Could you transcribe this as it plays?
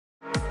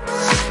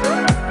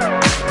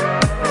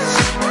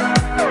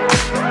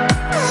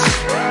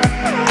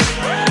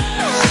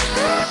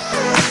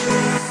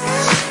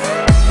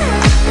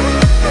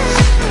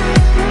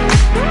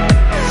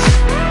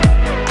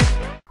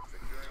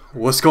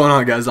What's going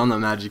on, guys?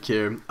 ImNotMagic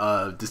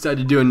here. Decided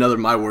to do another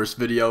my worst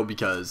video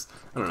because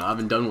I don't know, I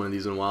haven't done one of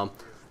these in a while.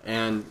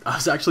 And I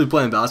was actually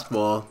playing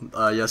basketball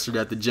yesterday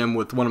at the gym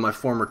with one of my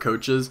former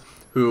coaches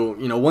who,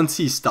 you know, once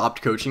he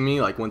stopped coaching me,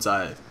 like once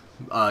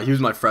he was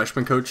my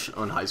freshman coach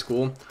on high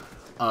school.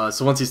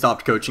 So once he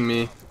stopped coaching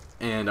me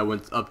and I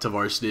went up to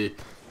varsity,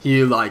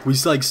 we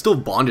still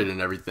bonded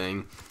and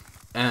everything.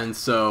 And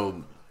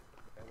so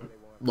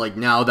like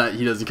now that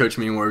he doesn't coach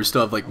me anymore, we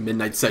still have like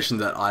midnight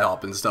sessions at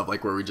IHOP and stuff,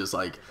 like where we just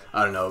like,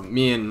 I don't know,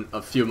 me and a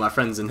few of my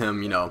friends and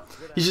him, you know,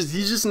 he's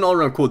just an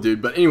all-around cool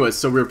dude. But anyways,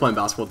 so we were playing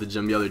basketball at the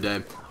gym the other day,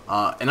 and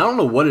I don't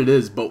know what it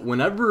is, but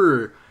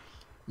whenever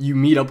you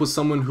meet up with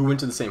someone who went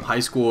to the same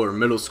high school or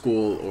middle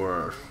school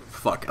or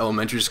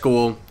elementary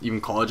school, even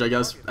college I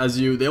guess, as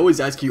you, they always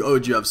ask you, oh,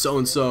 do you have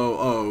so-and-so?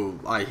 Oh,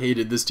 I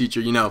hated this teacher,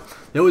 you know.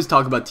 They always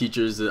talk about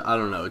teachers. I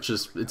don't know,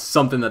 it's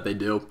something that they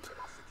do.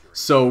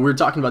 So we were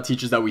talking about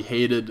teachers that we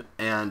hated,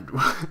 and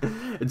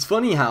it's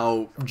funny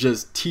how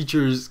just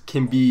teachers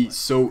can be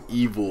so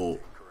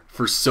evil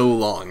for so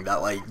long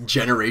that like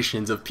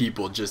generations of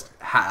people just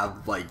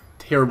have like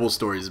terrible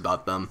stories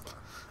about them.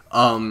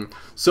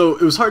 So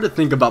it was hard to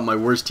think about my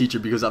worst teacher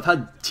because I've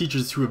had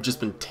teachers who have just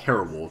been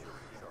terrible,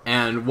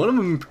 and one of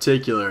them in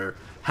particular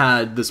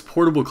had this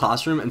portable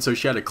classroom, and so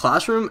she had a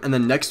classroom, and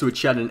then next to it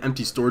she had an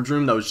empty storage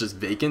room that was just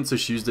vacant, so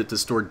she used it to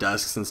store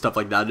desks and stuff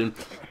like that in.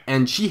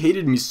 And she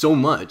hated me so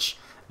much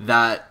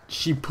that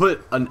she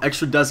put an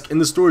extra desk in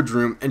the storage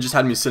room and just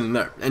had me sitting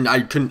there, and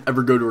I couldn't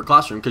ever go to her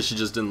classroom because she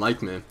just didn't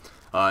like me.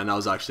 And I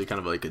was actually kind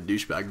of like a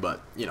douchebag,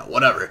 but you know,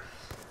 whatever.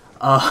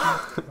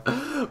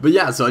 But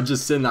yeah, so I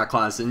just sit in that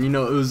class, and you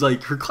know, it was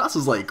like her class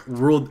was like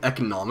world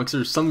economics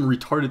or some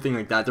retarded thing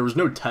like that. There was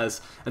no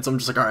tests, and so I'm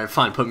just like, alright,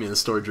 fine, put me in the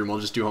storage room, I'll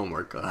just do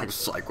homework. I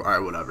was like,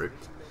 alright, whatever.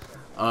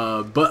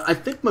 But I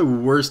think my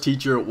worst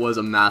teacher was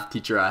a math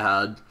teacher I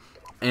had,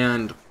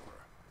 and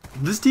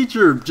this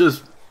teacher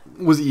just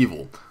was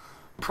evil.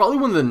 Probably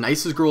one of the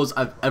nicest girls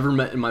I've ever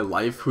met in my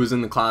life, who was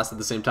in the class at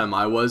the same time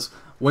I was.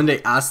 When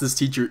they asked this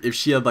teacher if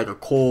she had like a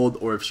cold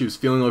or if she was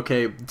feeling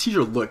okay, the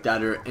teacher looked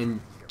at her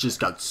and just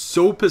got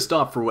so pissed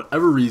off for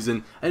whatever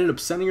reason, ended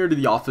up sending her to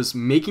the office,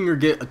 making her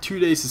get a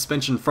 2-day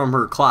suspension from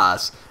her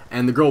class,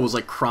 and the girl was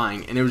like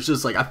crying. And it was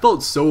just like, I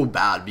felt so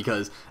bad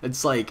because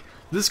it's like,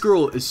 this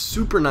girl is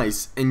super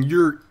nice and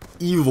your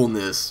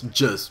evilness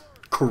just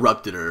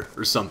corrupted her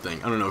or something.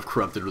 I don't know if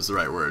corrupted was the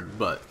right word,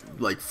 but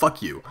like,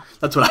 fuck you.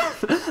 That's what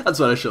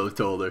I should have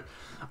told her.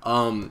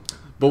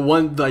 But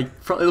one,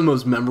 like, probably the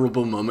most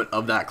memorable moment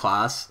of that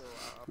class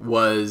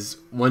was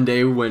one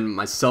day when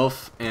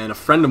myself and a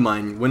friend of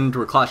mine went into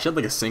her class. She had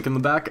like a sink in the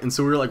back, and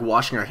so we were like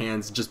washing our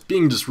hands, just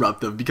being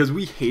disruptive because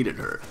we hated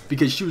her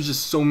because she was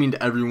just so mean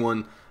to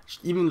everyone,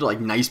 even to like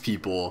nice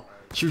people.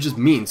 She was just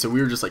mean. So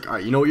we were just like, all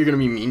right, you know what, you're gonna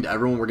be mean to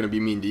everyone, we're gonna be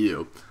mean to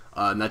you.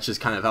 And that's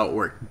just kind of how it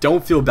worked.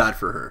 Don't feel bad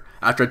for her.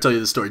 After I tell you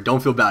the story,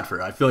 don't feel bad for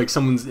her. I feel like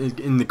someone's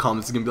in the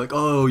comments is gonna be like,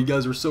 oh, you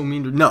guys were so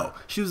mean to her. No,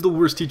 she was the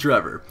worst teacher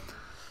ever.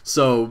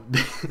 So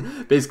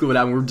basically what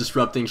happened, we're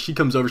disrupting. She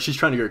comes over, she's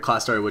trying to get her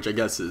class started, which I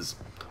guess is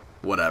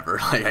whatever.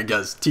 Like, I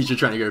guess teacher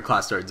trying to get her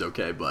class started is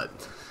okay, but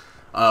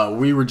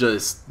we were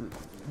just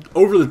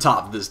over the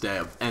top this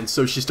day. And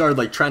so she started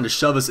like trying to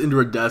shove us into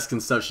her desk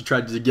and stuff. She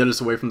tried to get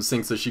us away from the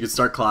sink so she could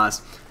start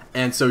class.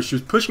 And so she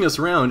was pushing us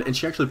around, and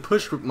she actually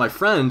pushed my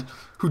friend,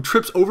 who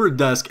trips over a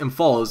desk and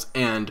falls.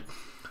 And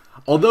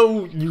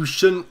although you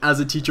shouldn't,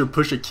 as a teacher,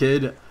 push a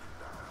kid,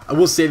 I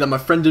will say that my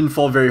friend didn't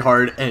fall very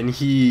hard, and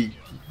he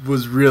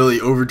was really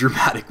over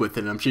dramatic with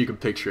it. I'm sure you can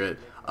picture it.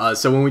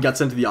 So when we got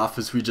sent to the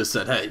office, we just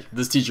said, hey,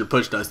 this teacher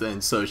pushed us,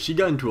 and so she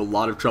got into a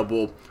lot of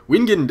trouble. We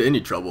didn't get into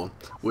any trouble,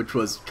 which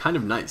was kind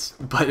of nice,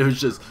 but it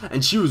was just,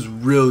 and she was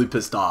really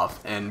pissed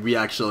off, and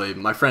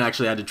my friend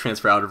actually had to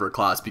transfer out of her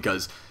class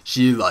because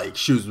she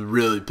was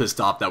really pissed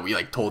off that we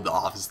like told the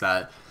office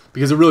that,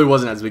 because it really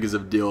wasn't as big as a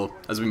deal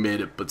as we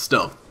made it, but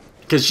still,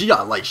 because she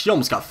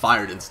almost got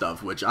fired and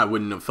stuff, which I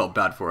wouldn't have felt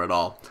bad for at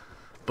all.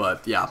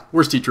 But yeah,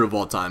 worst teacher of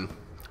all time.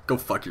 Go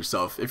fuck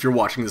yourself if you're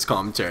watching this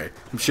commentary.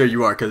 I'm sure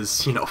you are,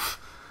 because, you know,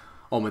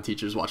 all my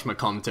teachers watch my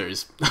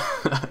commentaries.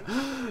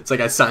 It's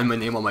like I signed my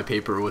name on my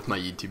paper with my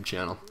YouTube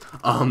channel.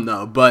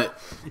 No, but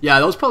yeah,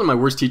 that was probably my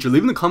worst teacher.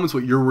 Leave in the comments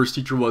what your worst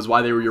teacher was,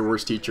 why they were your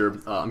worst teacher.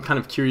 I'm kind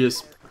of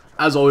curious.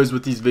 As always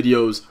with these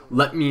videos,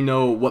 let me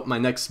know what my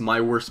next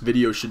my worst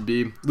video should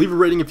be. Leave a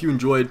rating if you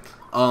enjoyed.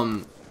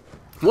 One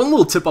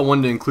little tip I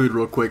wanted to include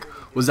real quick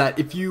was that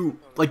if you,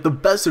 like, the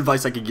best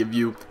advice I could give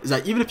you is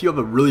that even if you have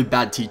a really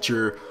bad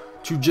teacher,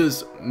 to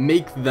just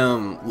make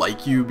them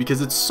like you, because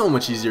it's so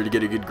much easier to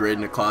get a good grade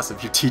in a class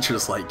if your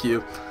teachers like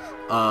you.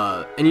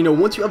 And you know,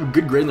 once you have a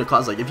good grade in their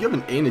class, like if you have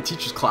an A in a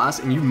teacher's class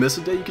and you miss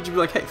a day, you could just be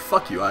like, hey,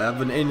 fuck you, I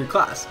have an A in your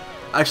class.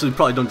 Actually,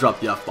 probably don't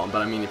drop the F-bomb,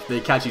 but I mean, if they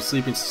catch you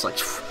sleeping, it's just like,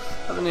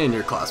 I have an A in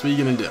your class, what are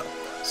you gonna do?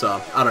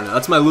 So, I don't know,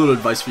 that's my little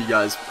advice for you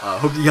guys.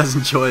 Hope you guys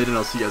enjoyed, and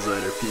I'll see you guys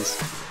later.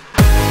 Peace.